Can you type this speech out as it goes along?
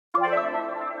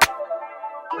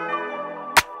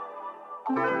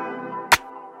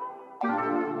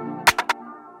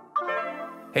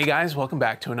Hey guys, welcome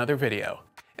back to another video.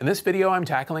 In this video, I'm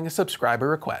tackling a subscriber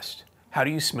request. How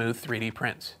do you smooth 3D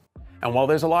prints? And while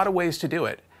there's a lot of ways to do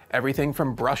it, everything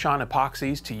from brush-on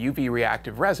epoxies to UV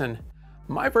reactive resin,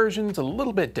 my version's a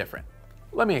little bit different.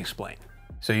 Let me explain.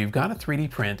 So you've got a 3D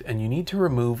print and you need to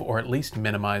remove or at least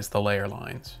minimize the layer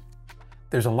lines.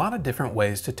 There's a lot of different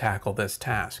ways to tackle this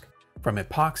task, from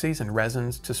epoxies and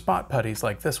resins to spot putties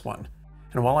like this one.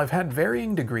 And while I've had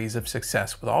varying degrees of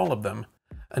success with all of them,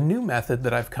 a new method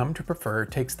that I've come to prefer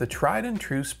takes the tried and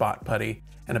true spot putty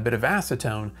and a bit of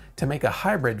acetone to make a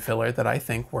hybrid filler that I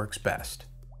think works best.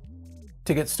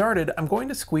 To get started, I'm going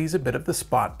to squeeze a bit of the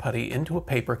spot putty into a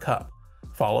paper cup,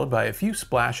 followed by a few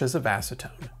splashes of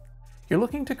acetone. You're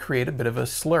looking to create a bit of a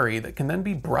slurry that can then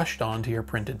be brushed onto your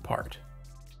printed part.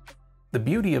 The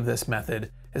beauty of this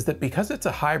method is that because it's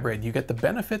a hybrid, you get the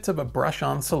benefits of a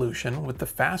brush-on solution with the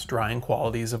fast-drying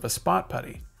qualities of a spot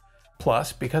putty.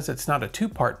 Plus, because it's not a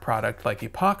two-part product like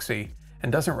epoxy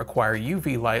and doesn't require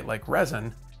UV light like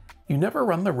resin, you never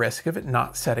run the risk of it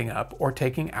not setting up or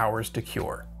taking hours to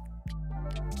cure.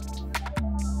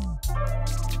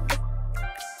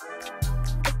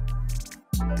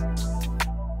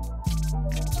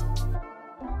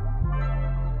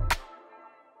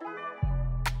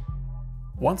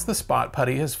 Once the spot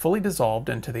putty has fully dissolved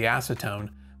into the acetone,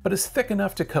 but is thick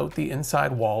enough to coat the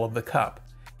inside wall of the cup,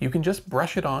 you can just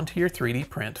brush it onto your 3D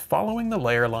print following the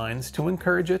layer lines to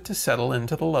encourage it to settle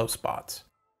into the low spots.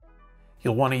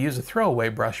 You'll want to use a throwaway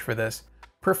brush for this,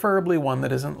 preferably one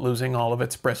that isn't losing all of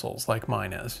its bristles like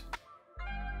mine is.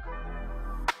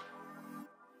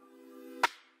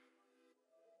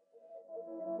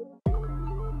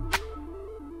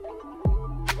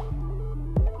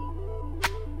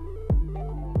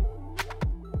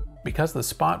 Because the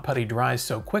spot putty dries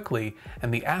so quickly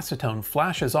and the acetone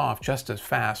flashes off just as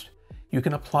fast, you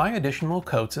can apply additional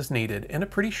coats as needed in a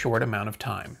pretty short amount of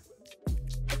time.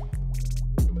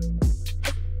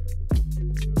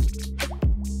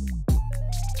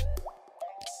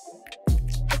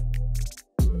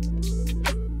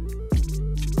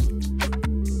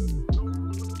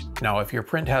 Now, if your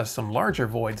print has some larger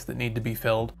voids that need to be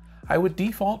filled, I would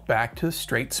default back to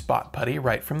straight spot putty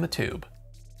right from the tube.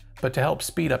 But to help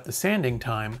speed up the sanding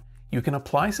time, you can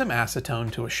apply some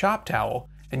acetone to a shop towel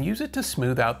and use it to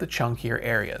smooth out the chunkier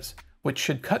areas, which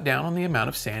should cut down on the amount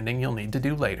of sanding you'll need to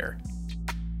do later.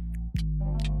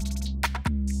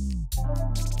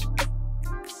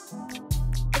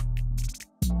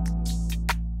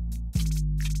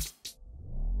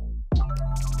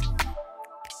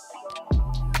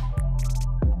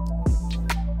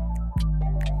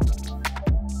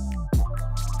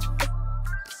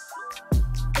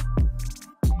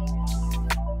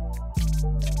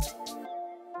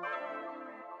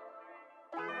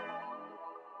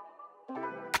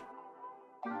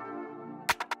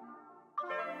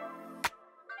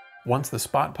 Once the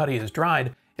spot putty is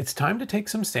dried, it's time to take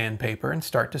some sandpaper and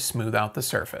start to smooth out the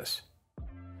surface.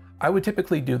 I would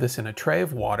typically do this in a tray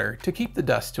of water to keep the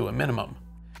dust to a minimum.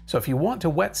 So if you want to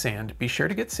wet sand, be sure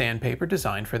to get sandpaper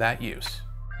designed for that use.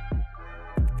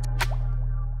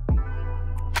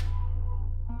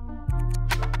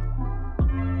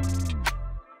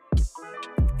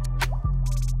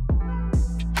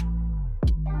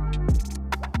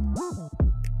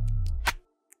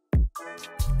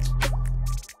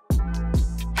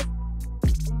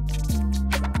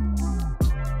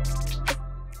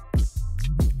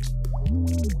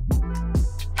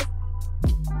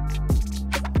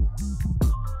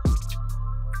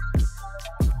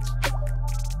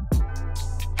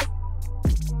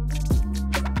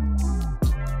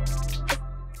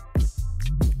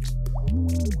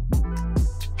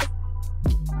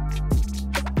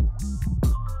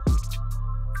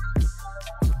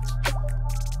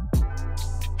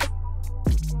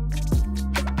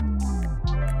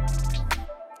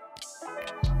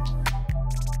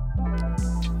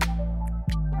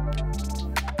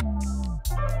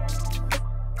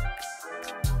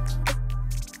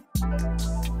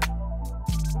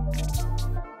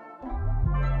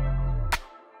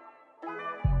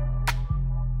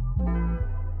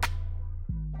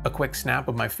 A quick snap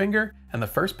of my finger and the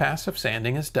first pass of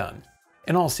sanding is done.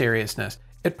 In all seriousness,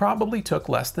 it probably took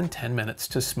less than 10 minutes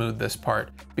to smooth this part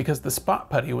because the spot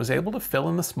putty was able to fill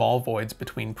in the small voids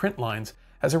between print lines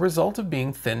as a result of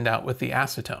being thinned out with the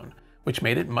acetone, which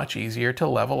made it much easier to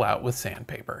level out with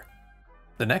sandpaper.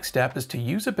 The next step is to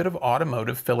use a bit of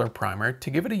automotive filler primer to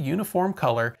give it a uniform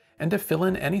color and to fill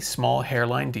in any small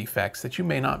hairline defects that you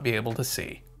may not be able to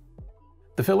see.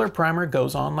 The filler primer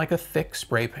goes on like a thick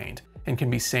spray paint and can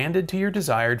be sanded to your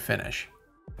desired finish.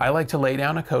 I like to lay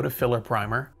down a coat of filler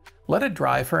primer, let it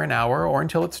dry for an hour or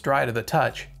until it's dry to the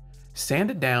touch,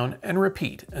 sand it down, and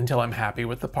repeat until I'm happy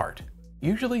with the part.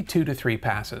 Usually 2 to 3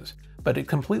 passes, but it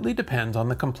completely depends on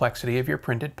the complexity of your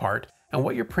printed part and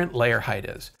what your print layer height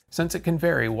is, since it can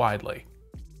vary widely.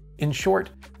 In short,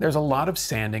 there's a lot of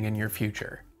sanding in your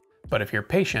future, but if you're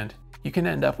patient, you can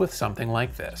end up with something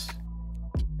like this.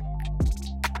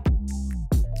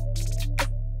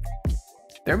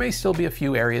 There may still be a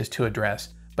few areas to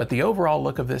address, but the overall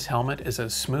look of this helmet is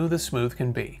as smooth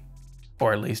can be,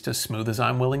 or at least as smooth as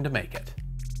I'm willing to make it.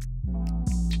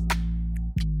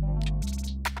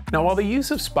 Now, while the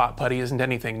use of spot putty isn't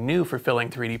anything new for filling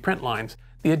 3D print lines,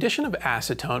 the addition of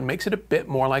acetone makes it a bit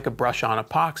more like a brush-on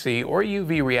epoxy or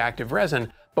UV reactive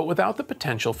resin, but without the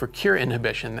potential for cure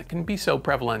inhibition that can be so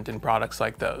prevalent in products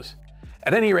like those.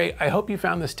 At any rate, I hope you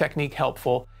found this technique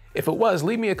helpful. If it was,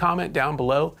 leave me a comment down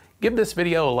below, give this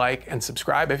video a like, and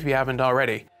subscribe if you haven't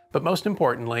already. But most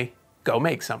importantly, go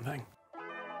make something.